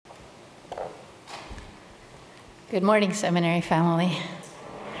Good morning, seminary family.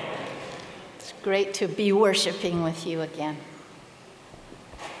 It's great to be worshiping with you again.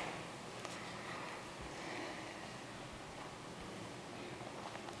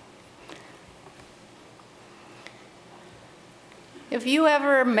 Have you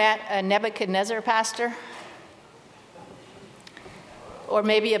ever met a Nebuchadnezzar pastor? Or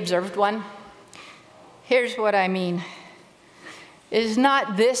maybe observed one? Here's what I mean. Is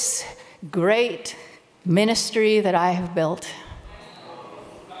not this great ministry that I have built?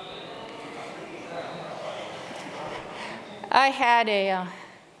 I had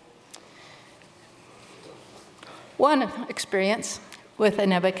one experience with a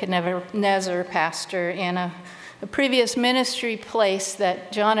Nebuchadnezzar pastor in a previous ministry place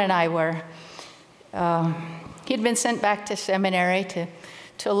that John and I were. He'd been sent back to seminary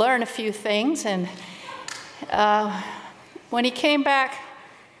to learn a few things, and when he came back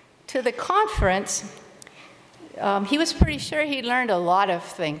to the conference, he was pretty sure he'd learned a lot of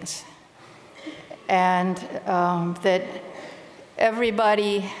things, and that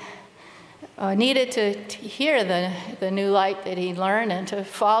everybody needed to hear the new light that he'd learned and to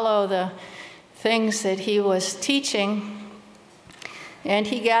follow the things that he was teaching. And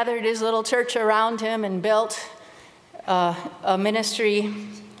he gathered his little church around him and built a ministry.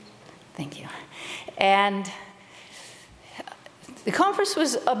 Thank you. And the conference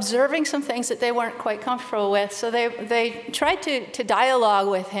was observing some things that they weren't quite comfortable with, so they tried to dialogue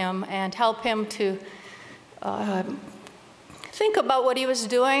with him and help him to think about what he was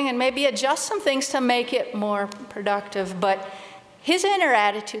doing and maybe adjust some things to make it more productive. But his inner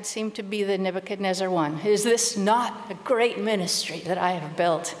attitude seemed to be the Nebuchadnezzar one. Is this not a great ministry that I have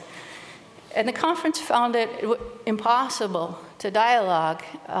built? And the conference found it impossible to dialogue,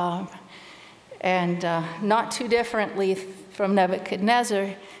 and not too differently from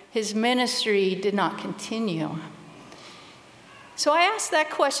Nebuchadnezzar, his ministry did not continue. So I asked that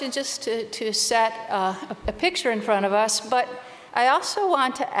question just to set a picture in front of us, but I also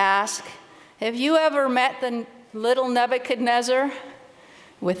want to ask, have you ever met the little Nebuchadnezzar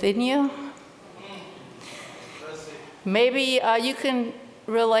within you? Maybe you can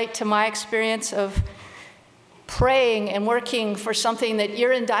relate to my experience of praying and working for something that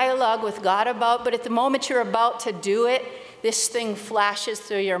you're in dialogue with God about, but at the moment you're about to do it, this thing flashes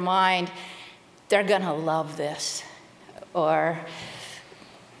through your mind. They're going to love this. Or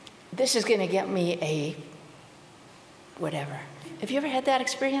this is going to get me a whatever. Have you ever had that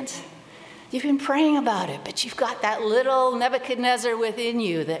experience? You've been praying about it, but you've got that little Nebuchadnezzar within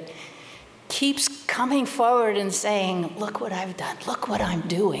you that keeps coming forward and saying, look what I've done. Look what I'm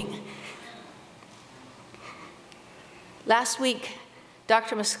doing. Last week,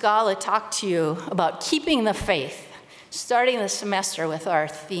 Dr. Muscala talked to you about keeping the faith, starting the semester with our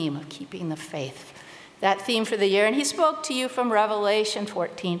theme of keeping the faith, that theme for the year. And he spoke to you from Revelation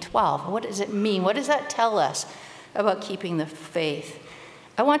 14:12. What does it mean? What does that tell us about keeping the faith?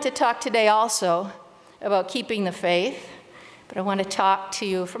 I want to talk today also about keeping the faith, but I want to talk to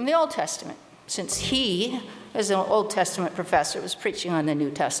you from the Old Testament, since he, as an Old Testament professor, was preaching on the New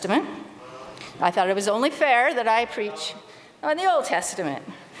Testament. I thought it was only fair that I preach on the Old Testament.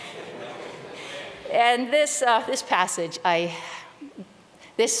 And this passage,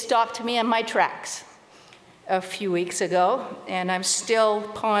 this stopped me in my tracks a few weeks ago, and I'm still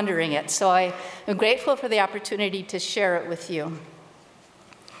pondering it. So I am grateful for the opportunity to share it with you.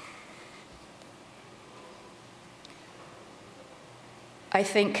 I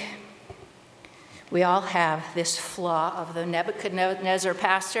think we all have this flaw of the Nebuchadnezzar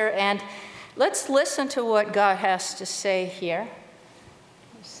pastor, and let's listen to what God has to say here.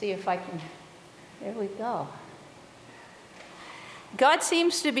 Let's see if I can. There we go. God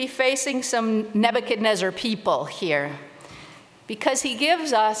seems to be facing some Nebuchadnezzar people here, because he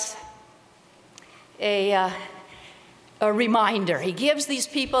gives us a reminder. He gives these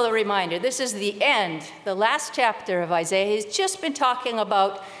people a reminder. This is the end, the last chapter of Isaiah. He's just been talking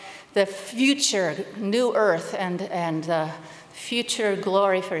about the future new earth and future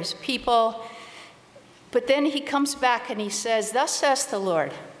glory for his people. But then he comes back and he says, thus says the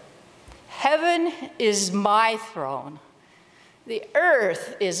Lord, heaven is my throne. The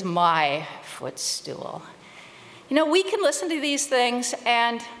earth is my footstool. You know, we can listen to these things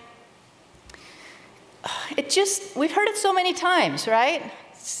and we've heard it so many times, right?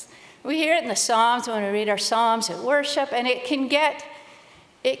 We hear it in the Psalms when we read our Psalms at worship, and it can get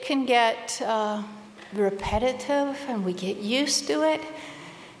repetitive and we get used to it.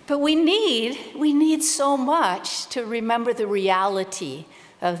 But we need so much to remember the reality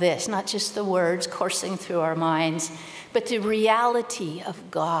of this, not just the words coursing through our minds, but the reality of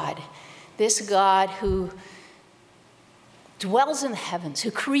God. This God who dwells in the heavens,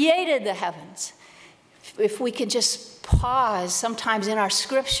 who created the heavens. If we could just pause sometimes in our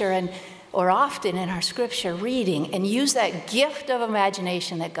scripture or often in our scripture reading and use that gift of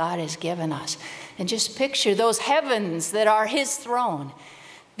imagination that God has given us and just picture those heavens that are his throne.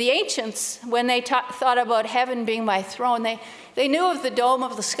 The ancients, when they thought about heaven being my throne, they knew of the dome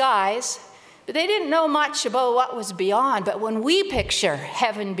of the skies, but they didn't know much about what was beyond. But when we picture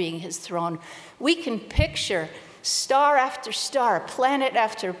heaven being his throne, we can picture star after star, planet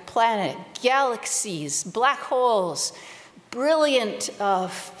after planet, galaxies, black holes, brilliant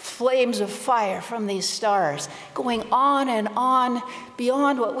flames of fire from these stars, going on and on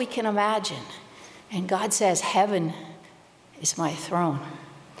beyond what we can imagine. And God says, heaven is my throne.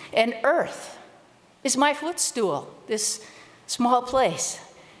 And earth is my footstool, this small place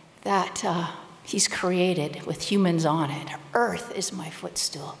that he's created with humans on it. Earth is my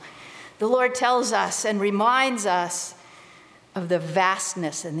footstool. The Lord tells us and reminds us of the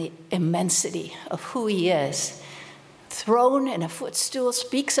vastness and the immensity of who he is. Throne and a footstool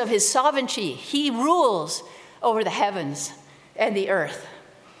speaks of his sovereignty. He rules over the heavens and the earth.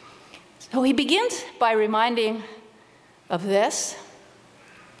 So he begins by reminding of this.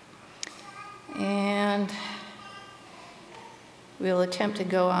 And we'll attempt to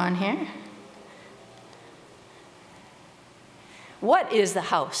go on here. What is the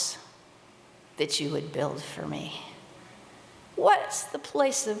house that you would build for me? What's the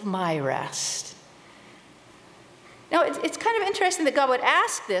place of my rest? Now, it's kind of interesting that God would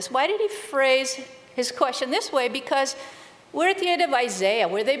ask this. Why did he phrase his question this way? Because we're at the end of Isaiah.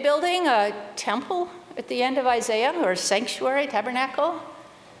 Were they building a temple at the end of Isaiah, or a sanctuary, tabernacle?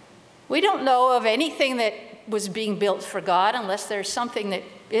 We don't know of anything that was being built for God unless there's something that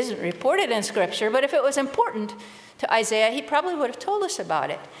isn't reported in Scripture. But if it was important to Isaiah, he probably would have told us about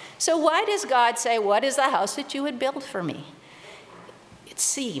it. So why does God say, what is the house that you would build for me? It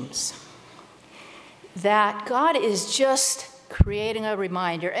seems that God is just creating a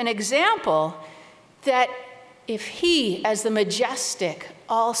reminder, an example that if he, as the majestic,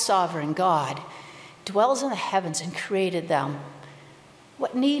 all-sovereign God, dwells in the heavens and created them,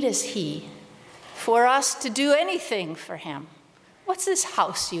 what need is he for us to do anything for him? What's this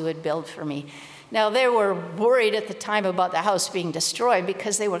house you would build for me? Now, they were worried at the time about the house being destroyed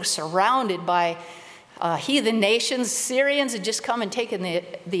because they were surrounded by heathen nations. Syrians had just come and taken the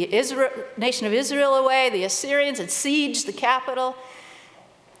nation of Israel away. The Assyrians had sieged the capital.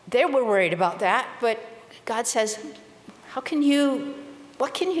 They were worried about that, but God says, what can you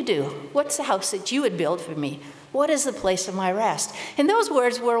do? What's the house that you would build for me? What is the place of my rest? And those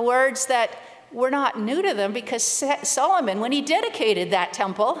words were words that were not new to them, because Solomon, when he dedicated that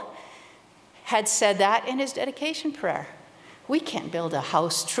temple, had said that in his dedication prayer. We can't build a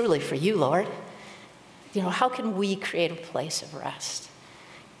house truly for you, Lord. You know, how can we create a place of rest?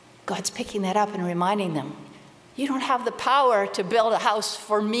 God's picking that up and reminding them, you don't have the power to build a house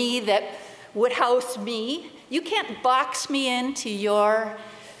for me that would house me. You can't box me into your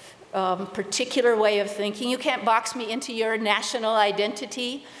particular way of thinking. You can't box me into your national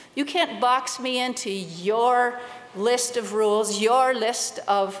identity. You can't box me into your list of rules, your list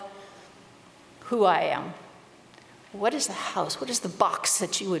of who I am. What is the house? What is the box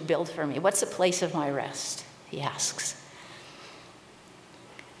that you would build for me? What's the place of my rest? He asks.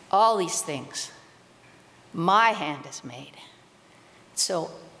 All these things my hand has made.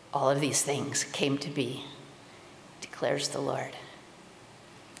 So all of these things came to be, declares the Lord.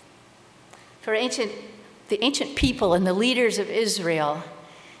 For the ancient people and the leaders of Israel,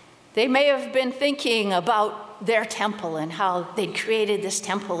 they may have been thinking about their temple and how they'd created this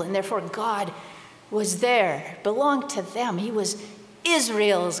temple, and therefore God was there, belonged to them. He was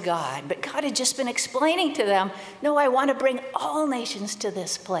Israel's God. But God had just been explaining to them, no, I want to bring all nations to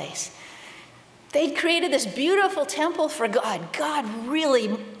this place. They'd created this beautiful temple for God. God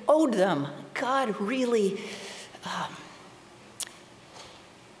really owed them. God really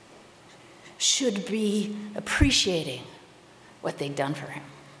should be appreciating what they'd done for him.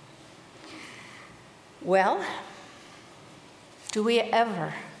 Well, do we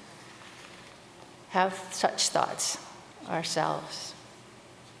ever have such thoughts ourselves?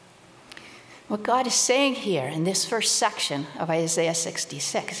 What God is saying here in this first section of Isaiah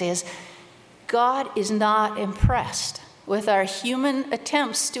 66 is God is not impressed with our human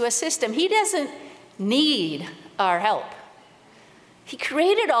attempts to assist him. He doesn't need our help. He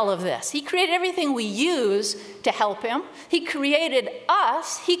created all of this. He created everything we use to help him. He created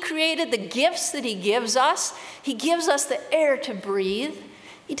us. He created the gifts that he gives us. He gives us the air to breathe.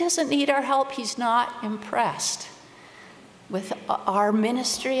 He doesn't need our help. He's not impressed with our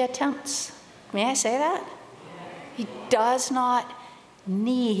ministry attempts. May I say that? He does not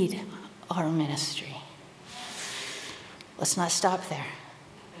need our ministry. Let's not stop there.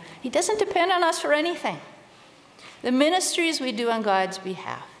 He doesn't depend on us for anything. The ministries we do on God's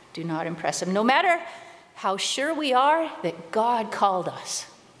behalf do not impress him, no matter how sure we are that God called us.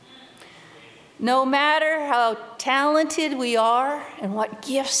 No matter how talented we are and what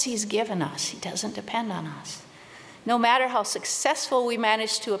gifts he's given us, he doesn't depend on us. No matter how successful we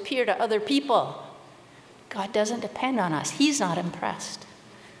manage to appear to other people, God doesn't depend on us. He's not impressed.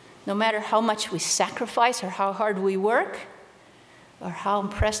 No matter how much we sacrifice or how hard we work or how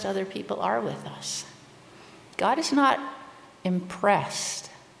impressed other people are with us, God is not impressed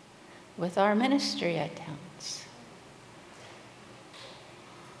with our ministry attempts.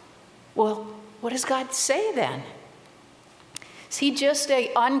 Well, what does God say then? Is he just an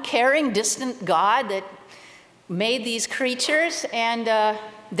uncaring, distant God that made these creatures and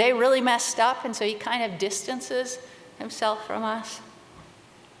they really messed up, and so he kind of distances himself from us?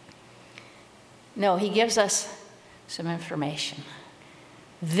 No, he gives us some information.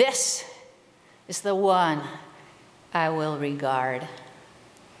 This is the one I will regard.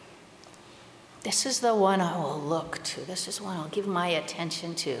 This is the one I will look to. This is one I'll give my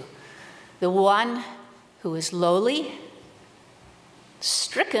attention to. The one who is lowly,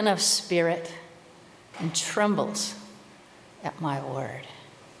 stricken of spirit, and trembles at my word.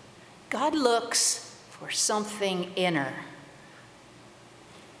 God looks for something inner.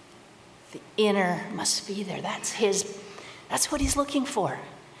 The inner must be there. That's what he's looking for.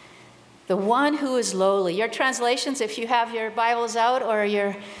 The one who is lowly. Your translations, if you have your Bibles out or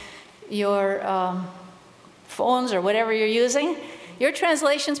your phones or whatever you're using, your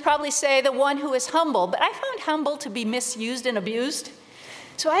translations probably say the one who is humble. But I found humble to be misused and abused.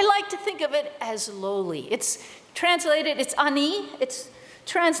 So I like to think of it as lowly. It's translated, it's ani. It's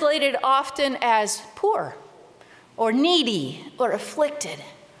translated often as poor or needy or afflicted.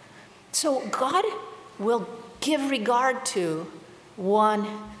 So God will give regard to one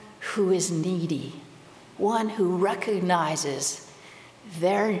who is needy, one who recognizes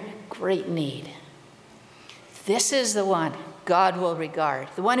their great need. This is the one God will regard,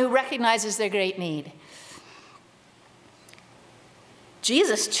 the one who recognizes their great need.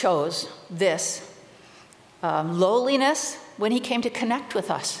 Jesus chose this lowliness when he came to connect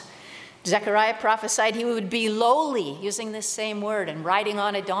with us. Zechariah prophesied he would be lowly, using this same word, and riding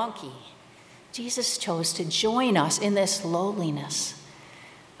on a donkey. Jesus chose to join us in this lowliness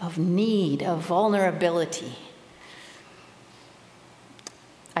of need, of vulnerability.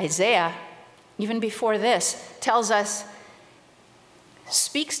 Isaiah, even before this, tells us,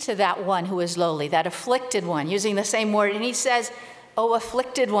 speaks to that one who is lowly, that afflicted one, using the same word. And he says, "O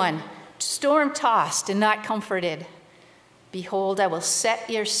afflicted one, storm-tossed and not comforted, behold, I will set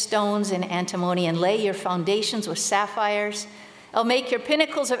your stones in antimony and lay your foundations with sapphires. I'll make your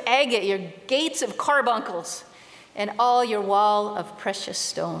pinnacles of agate, your gates of carbuncles, and all your wall of precious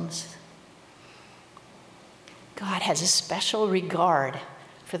stones." God has a special regard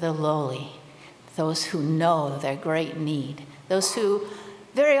for the lowly, those who know their great need, those who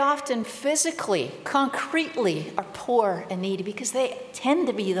very often physically, concretely are poor and needy because they tend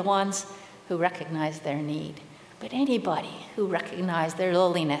to be the ones who recognize their need. But anybody who recognizes their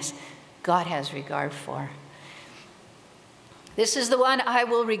lowliness, God has regard for. This is the one I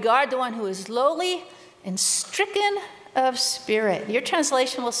will regard, the one who is lowly and stricken of spirit. Your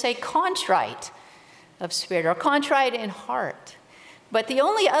translation will say contrite of spirit or contrite in heart. But the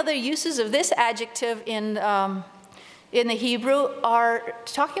only other uses of this adjective in the Hebrew are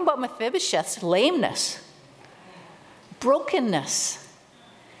talking about Mephibosheth's lameness, brokenness.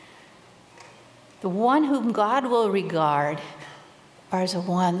 The one whom God will regard are the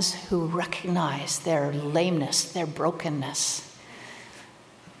ones who recognize their lameness, their brokenness.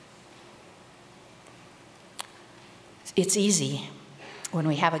 It's easy when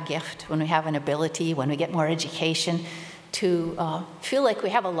we have a gift, when we have an ability, when we get more education, to feel like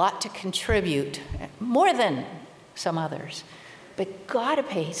we have a lot to contribute, more than some others. But God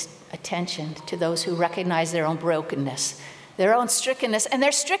pays attention to those who recognize their own brokenness, their own strickenness, and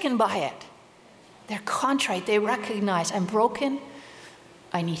they're stricken by it. They're contrite. They recognize, I'm broken.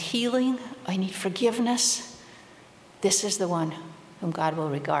 I need healing. I need forgiveness. This is the one whom God will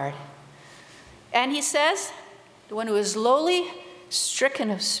regard. And he says, the one who is lowly,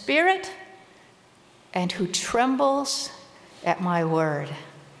 stricken of spirit, and who trembles at my word.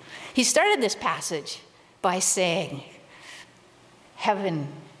 He started this passage by saying, heaven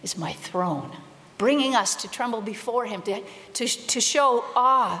is my throne, bringing us to tremble before him, to show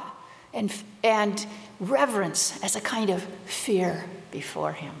awe and reverence as a kind of fear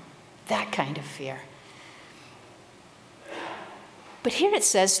before him, that kind of fear. But here it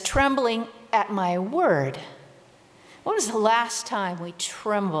says, trembling at my word. When was the last time we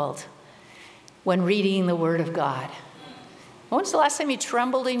trembled when reading the Word of God? When was the last time you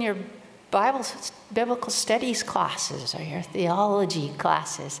trembled in your biblical studies classes or your theology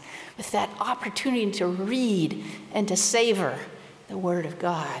classes with that opportunity to read and to savor the Word of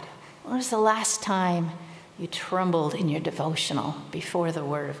God? When was the last time you trembled in your devotional before the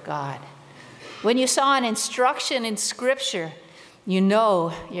Word of God? When you saw an instruction in Scripture, you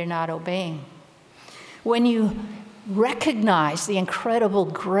know you're not obeying. When you recognize the incredible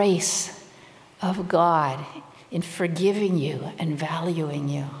grace of God in forgiving you and valuing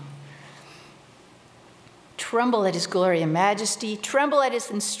you. Tremble at his glory and majesty. Tremble at his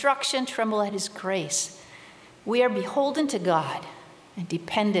instruction. Tremble at his grace. We are beholden to God and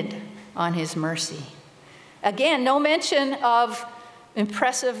dependent on his mercy. Again, no mention of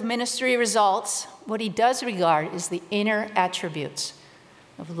impressive ministry results. What he does regard is the inner attributes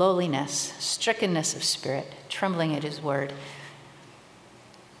of lowliness, strickenness of spirit, trembling at his word.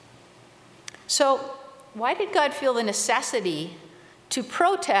 So, why did God feel the necessity to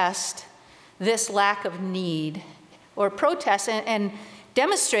protest this lack of need, or protest and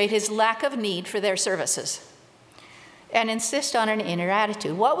demonstrate his lack of need for their services, and insist on an inner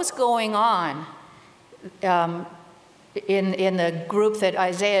attitude? What was going on in the group that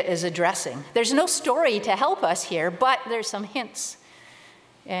Isaiah is addressing? There's no story to help us here, but there's some hints.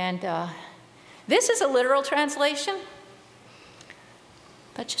 And this is a literal translation,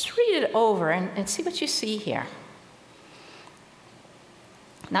 but just read it over and see what you see here.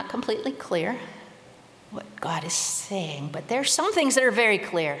 Not completely clear what God is saying, but there's some things that are very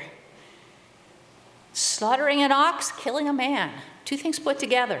clear. Slaughtering an ox, killing a man. Two things put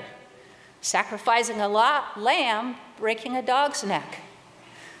together. Sacrificing a lamb, breaking a dog's neck.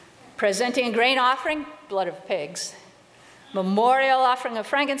 Presenting a grain offering, blood of pigs. Memorial offering of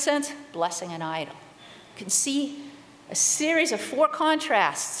frankincense, blessing an idol. You can see a series of 4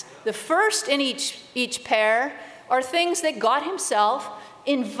 contrasts. The first in each pair are things that God himself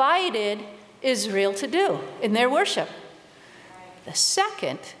invited Israel to do in their worship. The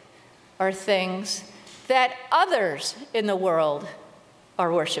second are things that others in the world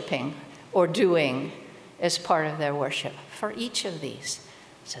are worshiping or doing as part of their worship. For each of these,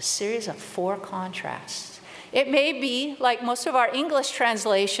 it's a series of 4 contrasts. It may be, like most of our English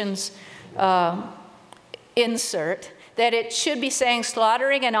translations insert, that it should be saying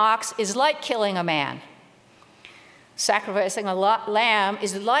slaughtering an ox is like killing a man. Sacrificing a lamb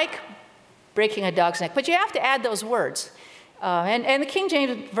is like breaking a dog's neck. But you have to add those words. And the King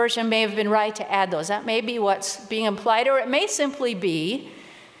James Version may have been right to add those. That may be what's being implied, or it may simply be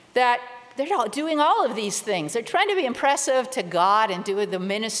that they're not doing all of these things. They're trying to be impressive to God and do the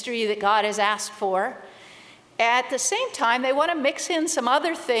ministry that God has asked for. At the same time, they want to mix in some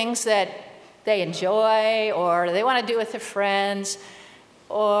other things that they enjoy or they want to do with their friends,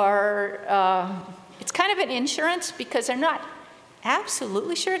 or it's kind of an insurance because they're not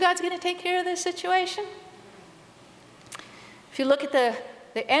absolutely sure God's going to take care of this situation. If you look at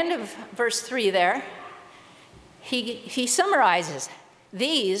the end of verse 3 there, he summarizes.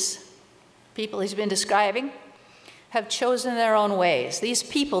 These people he's been describing have chosen their own ways. These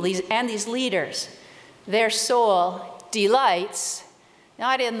people, these leaders, their soul delights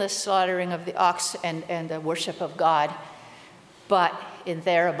not in the slaughtering of the ox and the worship of God, but in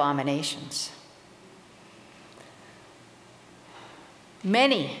their abominations.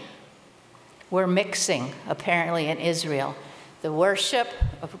 Many were mixing, apparently, in Israel, the worship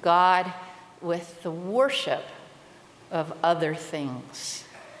of God with the worship of other things.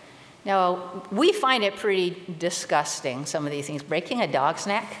 Now, we find it pretty disgusting, some of these things. Breaking a dog's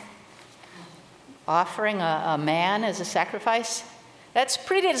neck, offering a man as a sacrifice, that's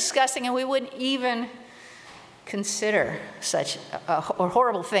pretty disgusting, and we wouldn't even consider such a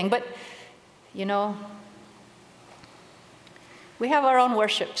horrible thing. But, you know, we have our own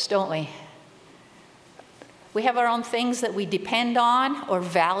worships, don't we? We have our own things that we depend on or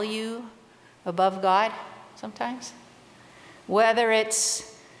value above God sometimes. Whether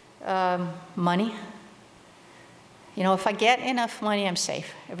it's money. You know, if I get enough money, I'm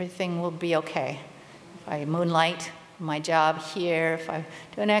safe. Everything will be okay. If I moonlight my job here, if I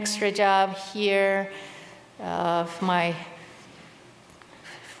do an extra job here, if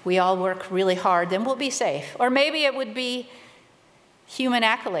we all work really hard, then we'll be safe. Or maybe it would be human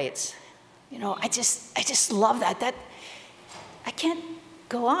accolades. You know, I just love that. I can't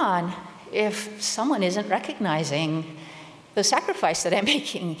go on if someone isn't recognizing the sacrifice that I'm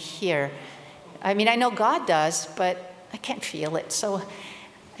making here. I mean, I know God does, but I can't feel it. So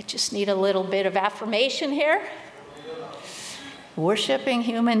I just need a little bit of affirmation here. Worshiping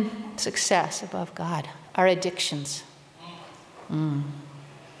human success above God. Our addictions.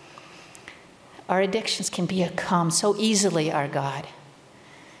 Our addictions can become so easily our God.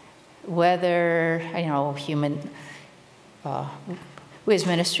 Whether, we as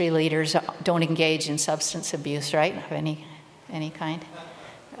ministry leaders don't engage in substance abuse, right? Of any kind.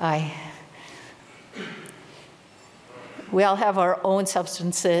 We all have our own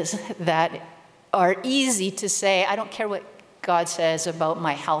substances that are easy to say, I don't care what God says about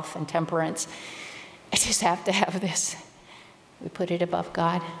my health and temperance. I just have to have this. We put it above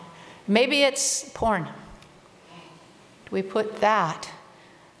God. Maybe it's porn. We put that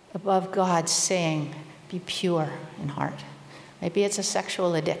above God saying, be pure in heart. Maybe it's a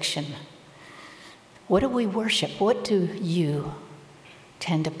sexual addiction. What do we worship? What do you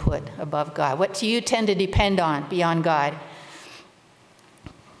tend to put above God? What do you tend to depend on beyond God?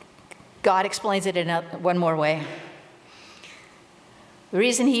 God explains it in one more way. The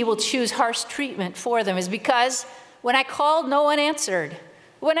reason he will choose harsh treatment for them is because when I called, no one answered.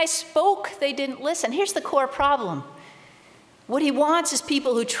 When I spoke, they didn't listen. Here's the core problem. What he wants is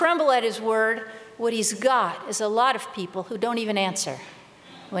people who tremble at his word. What he's got is a lot of people who don't even answer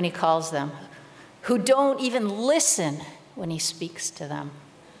when he calls them, who don't even listen when he speaks to them.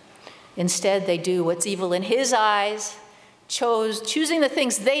 Instead, they do what's evil in his eyes, choosing the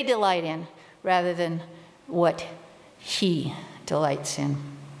things they delight in rather than what he delights in.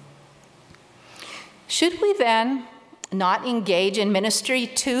 Should we then not engage in ministry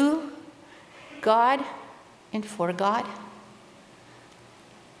to God and for God?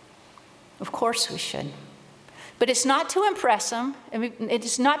 Of course we should. But it's not to impress him.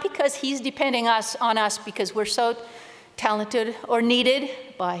 It's not because he's depending on us because we're so talented or needed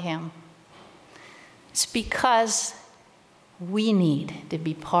by him. It's because we need to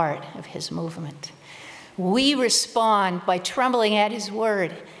be part of his movement. We respond by trembling at his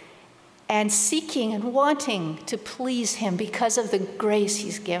word and seeking and wanting to please him because of the grace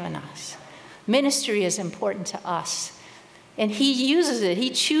he's given us. Ministry is important to us. And he uses it. He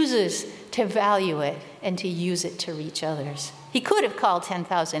chooses to value it and to use it to reach others. He could have called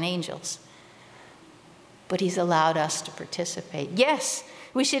 10,000 angels, but he's allowed us to participate. Yes,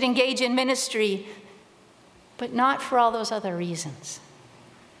 we should engage in ministry, but not for all those other reasons.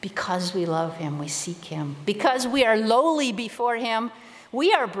 Because we love him, we seek him. Because we are lowly before him,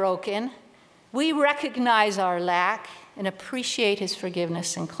 we are broken. We recognize our lack and appreciate his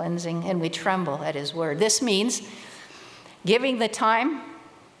forgiveness and cleansing, and we tremble at his word. This means giving the time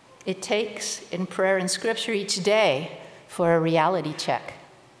it takes in prayer and scripture each day for a reality check.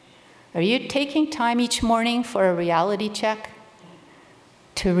 Are you taking time each morning for a reality check?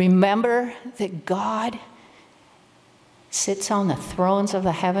 To remember that God sits on the thrones of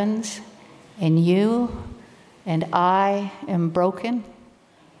the heavens, and you and I am broken,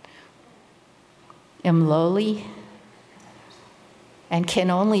 am lowly, and can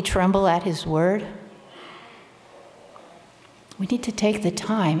only tremble at his word? We need to take the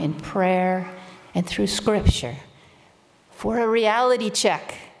time in prayer and through scripture for a reality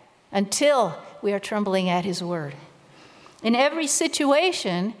check until we are trembling at his word. In every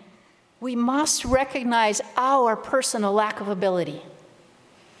situation, we must recognize our personal lack of ability.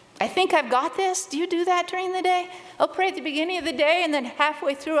 I think I've got this. Do you do that during the day? I'll pray at the beginning of the day, and then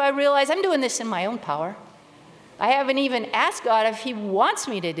halfway through I realize I'm doing this in my own power. I haven't even asked God if he wants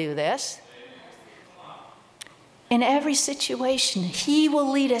me to do this. In every situation, he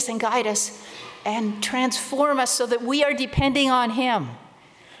will lead us and guide us and transform us so that we are depending on him.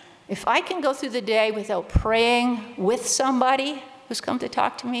 If I can go through the day without praying with somebody who's come to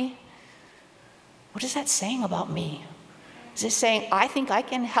talk to me, what is that saying about me? Is it saying I think I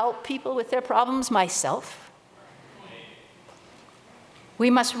can help people with their problems myself? We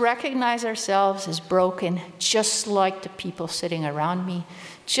must recognize ourselves as broken, just like the people sitting around me,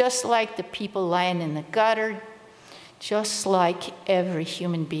 just like the people lying in the gutter, just like every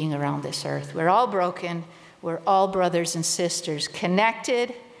human being around this earth. We're all broken. We're all brothers and sisters,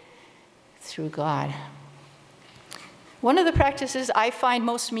 connected through God. One of the practices I find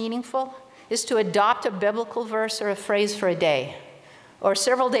most meaningful is to adopt a biblical verse or a phrase for a day, or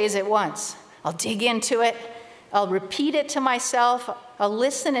several days at once. I'll dig into it. I'll repeat it to myself. I'll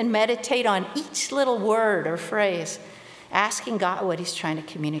listen and meditate on each little word or phrase, asking God what he's trying to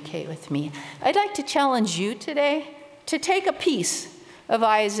communicate with me. I'd like to challenge you today to take a piece of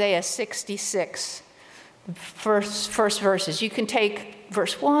Isaiah 66, first verses. You can take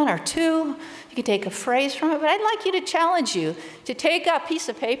verse 1 or 2. You can take a phrase from it. But I'd like you to challenge you to take a piece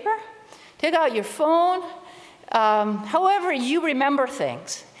of paper, take out your phone, however you remember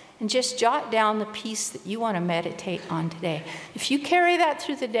things, and just jot down the piece that you want to meditate on today. If you carry that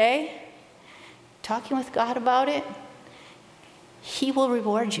through the day, talking with God about it, He will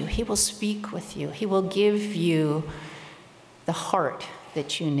reward you. He will speak with you. He will give you the heart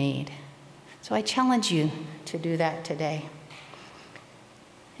that you need. So I challenge you to do that today.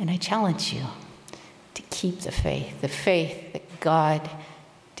 And I challenge you to keep the faith that God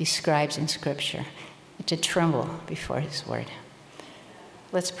describes in Scripture, and to tremble before His word.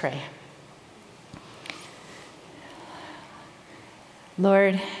 Let's pray.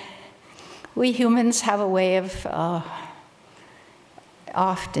 Lord, we humans have a way of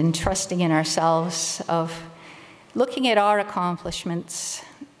often trusting in ourselves, of looking at our accomplishments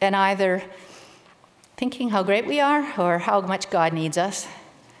and either thinking how great we are or how much God needs us,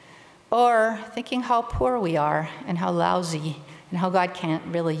 or thinking how poor we are and how lousy and how God can't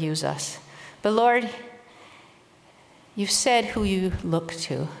really use us. But Lord, you've said who you look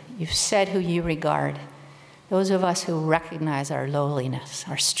to. You've said who you regard. Those of us who recognize our lowliness,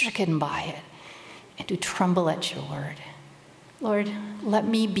 are stricken by it, and who tremble at your word. Lord, let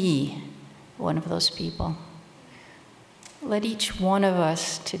me be one of those people. Let each one of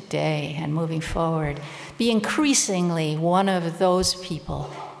us today and moving forward be increasingly one of those people,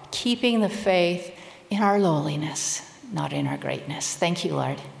 keeping the faith in our lowliness, not in our greatness. Thank you,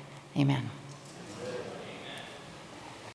 Lord. Amen.